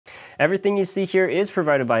Everything you see here is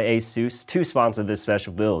provided by ASUS to sponsor this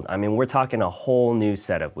special build. I mean, we're talking a whole new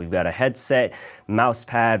setup. We've got a headset, mouse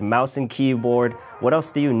pad, mouse and keyboard. What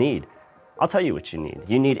else do you need? I'll tell you what you need.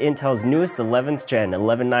 You need Intel's newest 11th gen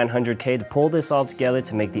 11900K to pull this all together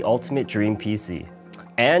to make the ultimate dream PC.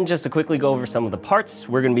 And just to quickly go over some of the parts,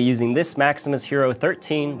 we're going to be using this Maximus Hero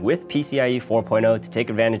 13 with PCIe 4.0 to take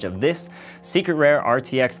advantage of this secret rare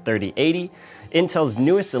RTX 3080, Intel's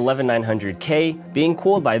newest 11900K being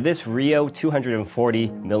cooled by this Rio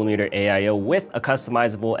 240mm AIO with a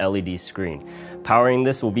customizable LED screen. Powering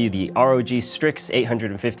this will be the ROG Strix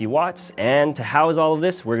 850 watts, and to house all of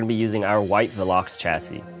this, we're going to be using our white Velox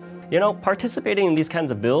chassis. You know, participating in these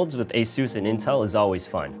kinds of builds with ASUS and Intel is always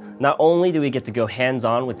fun. Not only do we get to go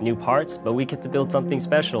hands-on with new parts, but we get to build something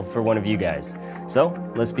special for one of you guys. So,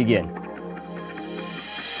 let's begin.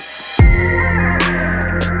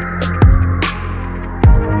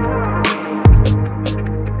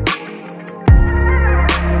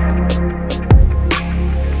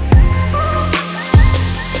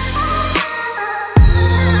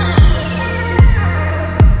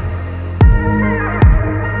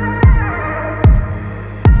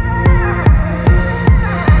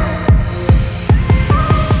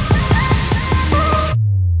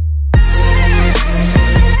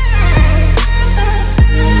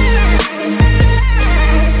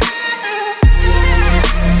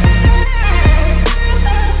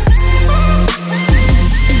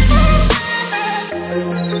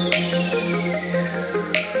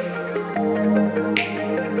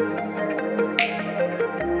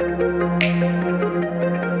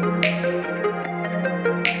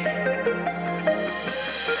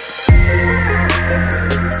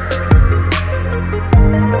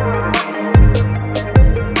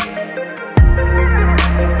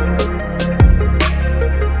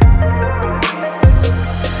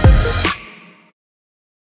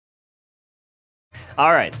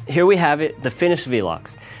 Alright, here we have it, the finished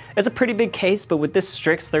Velox. It's a pretty big case, but with this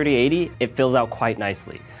Strix 3080, it fills out quite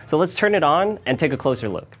nicely. So let's turn it on and take a closer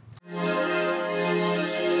look.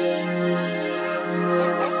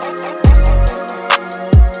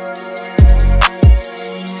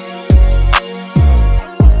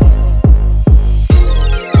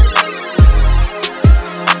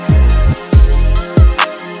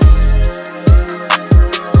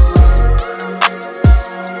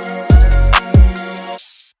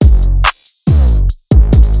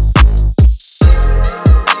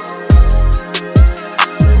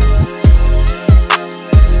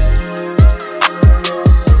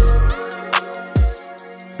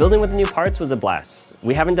 Building with the new parts was a blast.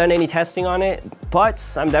 We haven't done any testing on it,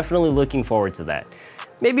 but I'm definitely looking forward to that.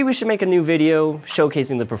 Maybe we should make a new video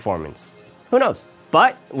showcasing the performance. Who knows?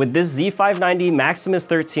 But with this Z590 Maximus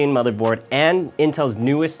 13 motherboard and Intel's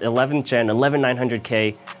newest 11th gen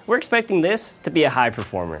 11900K, we're expecting this to be a high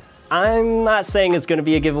performer. I'm not saying it's gonna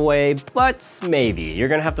be a giveaway, but maybe. You're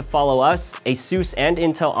gonna have to follow us, ASUS and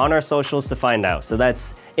Intel on our socials to find out. So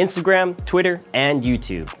that's Instagram, Twitter, and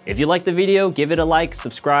YouTube. If you like the video, give it a like,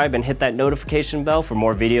 subscribe, and hit that notification bell for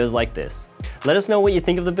more videos like this. Let us know what you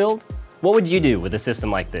think of the build. What would you do with a system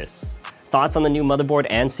like this? Thoughts on the new motherboard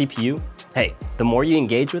and CPU? Hey, the more you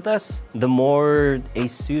engage with us, the more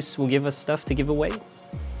ASUS will give us stuff to give away.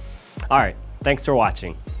 All right, thanks for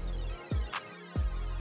watching.